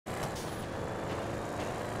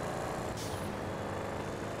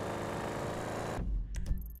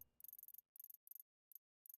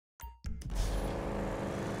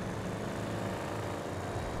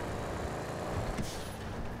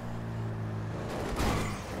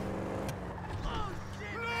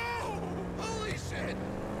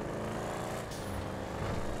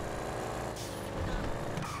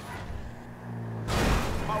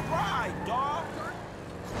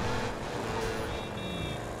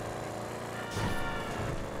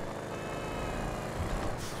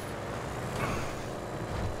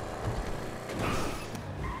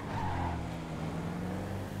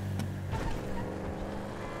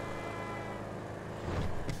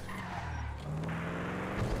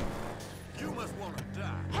wanna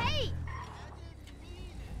die. Hey!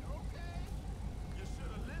 You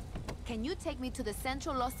should've listened. Can you take me to the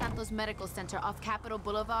Central Los Santos Medical Center off Capitol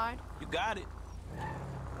Boulevard? You got it.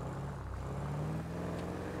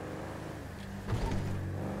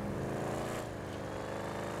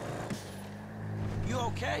 You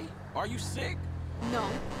okay? Are you sick? No.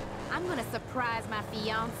 I'm gonna surprise my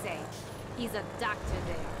fiancé. He's a doctor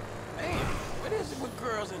there. Man, what is it with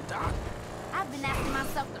girls and doctors? I've been asking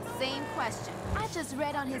myself the same question. I just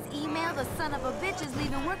read on his email the son of a bitch is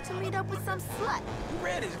leaving work to meet up with some slut. You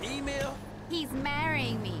read his email? He's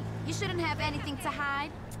marrying me. You shouldn't have anything to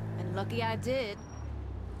hide. And lucky I did.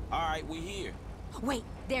 All right, we're here. Wait,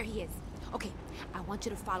 there he is. Okay, I want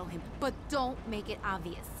you to follow him, but don't make it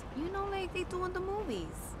obvious. You know, like they do in the movies.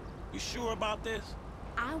 You sure about this?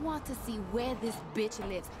 I want to see where this bitch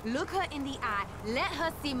lives. Look her in the eye, let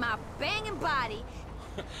her see my banging body.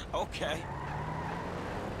 Okay.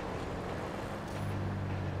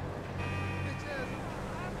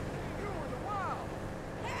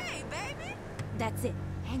 Hey, baby! That's it.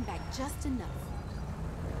 Hang back just enough.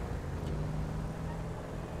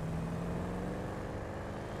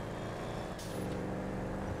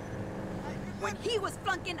 When he was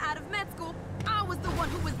flunking out of med school, I was the one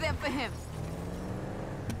who was there for him.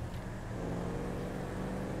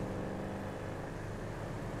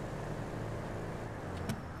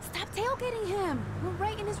 Stop tailgating him. We're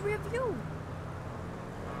right in his rear view.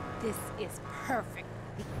 This is perfect.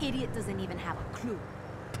 The idiot doesn't even have a clue.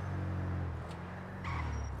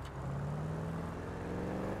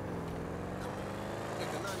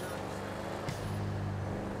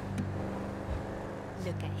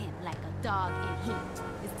 Look at him like a dog in heat.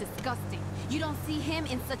 It's disgusting. You don't see him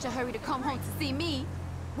in such a hurry to come home to see me.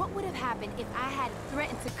 What would have happened if I had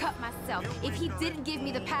threatened to cut myself if he didn't give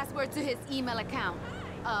me the password to his email account?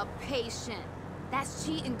 A patient. That's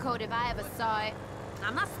cheating code if I ever saw it.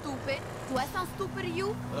 I'm not stupid. Do I sound stupid to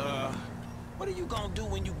you? What are you gonna do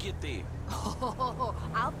when you get there? Oh,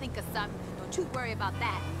 I'll think of something. Don't you worry about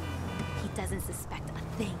that. He doesn't suspect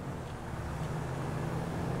a thing.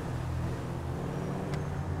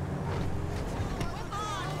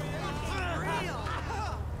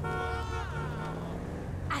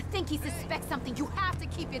 I think he suspects something. You have to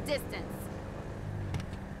keep your distance.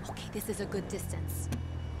 Okay, this is a good distance.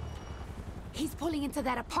 He's pulling into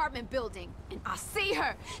that apartment building, and I see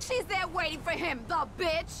her. She's there waiting for him, the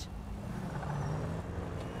bitch.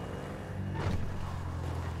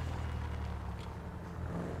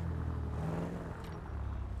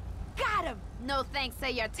 Got him! No thanks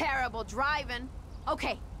to your terrible driving.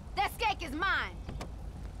 Okay, that skate is mine.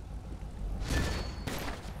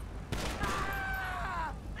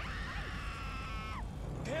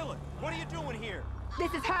 Taylor, what are you doing here?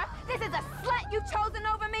 This is her? This is a slut you've chosen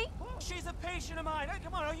over me? She's a patient of mine. Hey,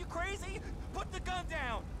 come on, are you crazy? Put the gun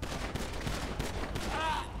down.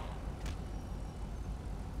 Ah!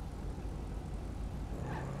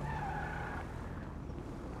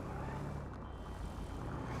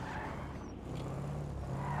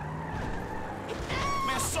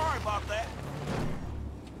 Man, sorry about that.